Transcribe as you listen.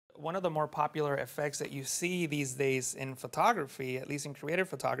one of the more popular effects that you see these days in photography, at least in creative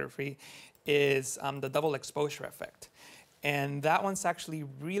photography, is the double exposure effect. And that one's actually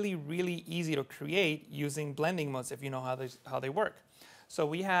really, really easy to create using blending modes if you know how they work. So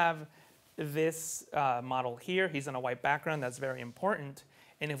we have this model here. He's in a white background. That's very important.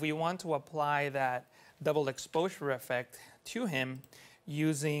 And if we want to apply that double exposure effect to him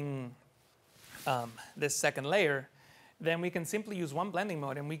using this second layer, then we can simply use one blending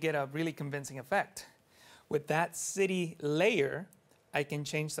mode and we get a really convincing effect. With that city layer, I can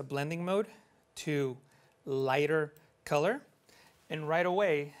change the blending mode to lighter color, and right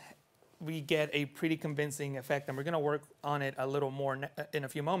away we get a pretty convincing effect, and we're going to work on it a little more in a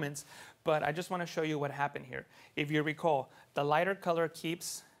few moments, but I just want to show you what happened here. If you recall, the lighter color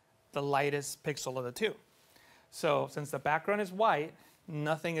keeps the lightest pixel of the two. So since the background is white,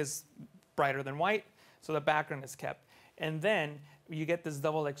 nothing is brighter than white, so the background is kept. And then you get this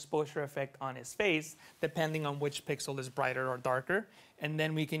double exposure effect on his face, depending on which pixel is brighter or darker. And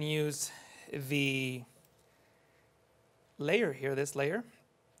then we can use the layer here, this layer,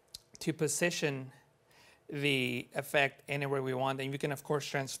 to position the effect anywhere we want. And you can, of course,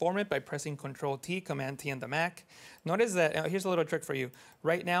 transform it by pressing Control-T, Command-T on the Mac. Notice that, here's a little trick for you.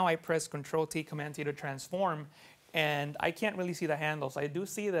 Right now, I press Control-T, Command-T to transform, and I can't really see the handles. I do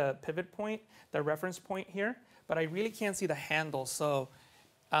see the pivot point, the reference point here, but I really can't see the handles. So,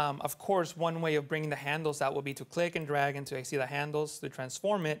 of course, one way of bringing the handles out will be to click and drag until I see the handles to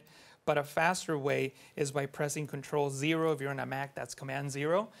transform it. But a faster way is by pressing Control-0. If you're on a Mac, that's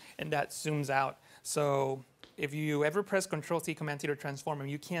Command-0, and that zooms out. So if you ever press Control-T, Command-T to transform and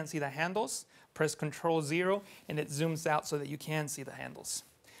you can't see the handles, press Control-0, and it zooms out so that you can see the handles.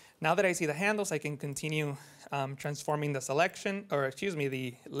 Now that I see the handles, I can continue transforming the selection, or excuse me,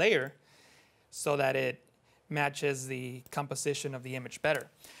 the layer, so that it matches the composition of the image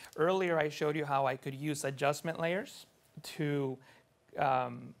better. Earlier, I showed you how I could use adjustment layers to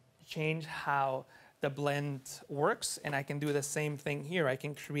change how the blend works, and I can do the same thing here. I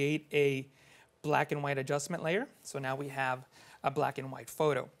can create a black and white adjustment layer. So now we have a black and white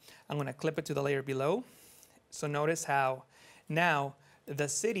photo. I'm going to clip it to the layer below. So notice how now the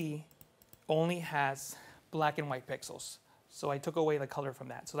city only has black and white pixels. So I took away the color from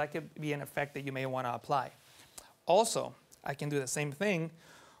that. So that could be an effect that you may want to apply. Also, I can do the same thing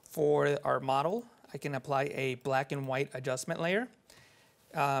for our model. I can apply a black and white adjustment layer.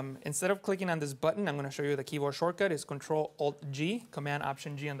 Instead of clicking on this button, I'm going to show you the keyboard shortcut. It's Control-Alt-G,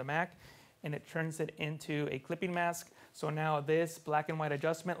 Command-Option-G on the Mac, and it turns it into a clipping mask. So now this black and white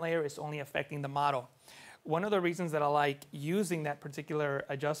adjustment layer is only affecting the model. One of the reasons that I like using that particular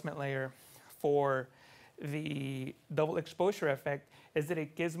adjustment layer for the double exposure effect is that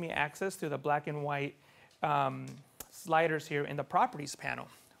it gives me access to the black and white sliders here in the Properties panel.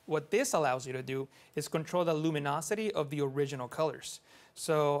 What this allows you to do is control the luminosity of the original colors.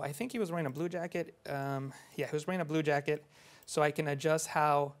 So I think he was wearing a blue jacket. Yeah, he was wearing a blue jacket. So I can adjust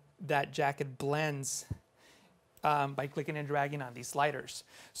how that jacket blends by clicking and dragging on these sliders.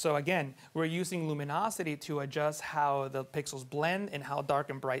 So again, we're using luminosity to adjust how the pixels blend and how dark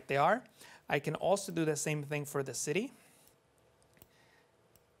and bright they are. I can also do the same thing for the city.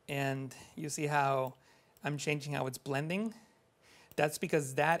 And you see how I'm changing how it's blending. That's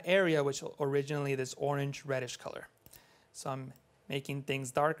because that area was originally this orange reddish color. So I'm making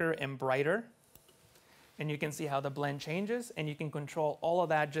things darker and brighter. And you can see how the blend changes, and you can control all of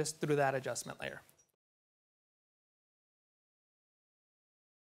that just through that adjustment layer.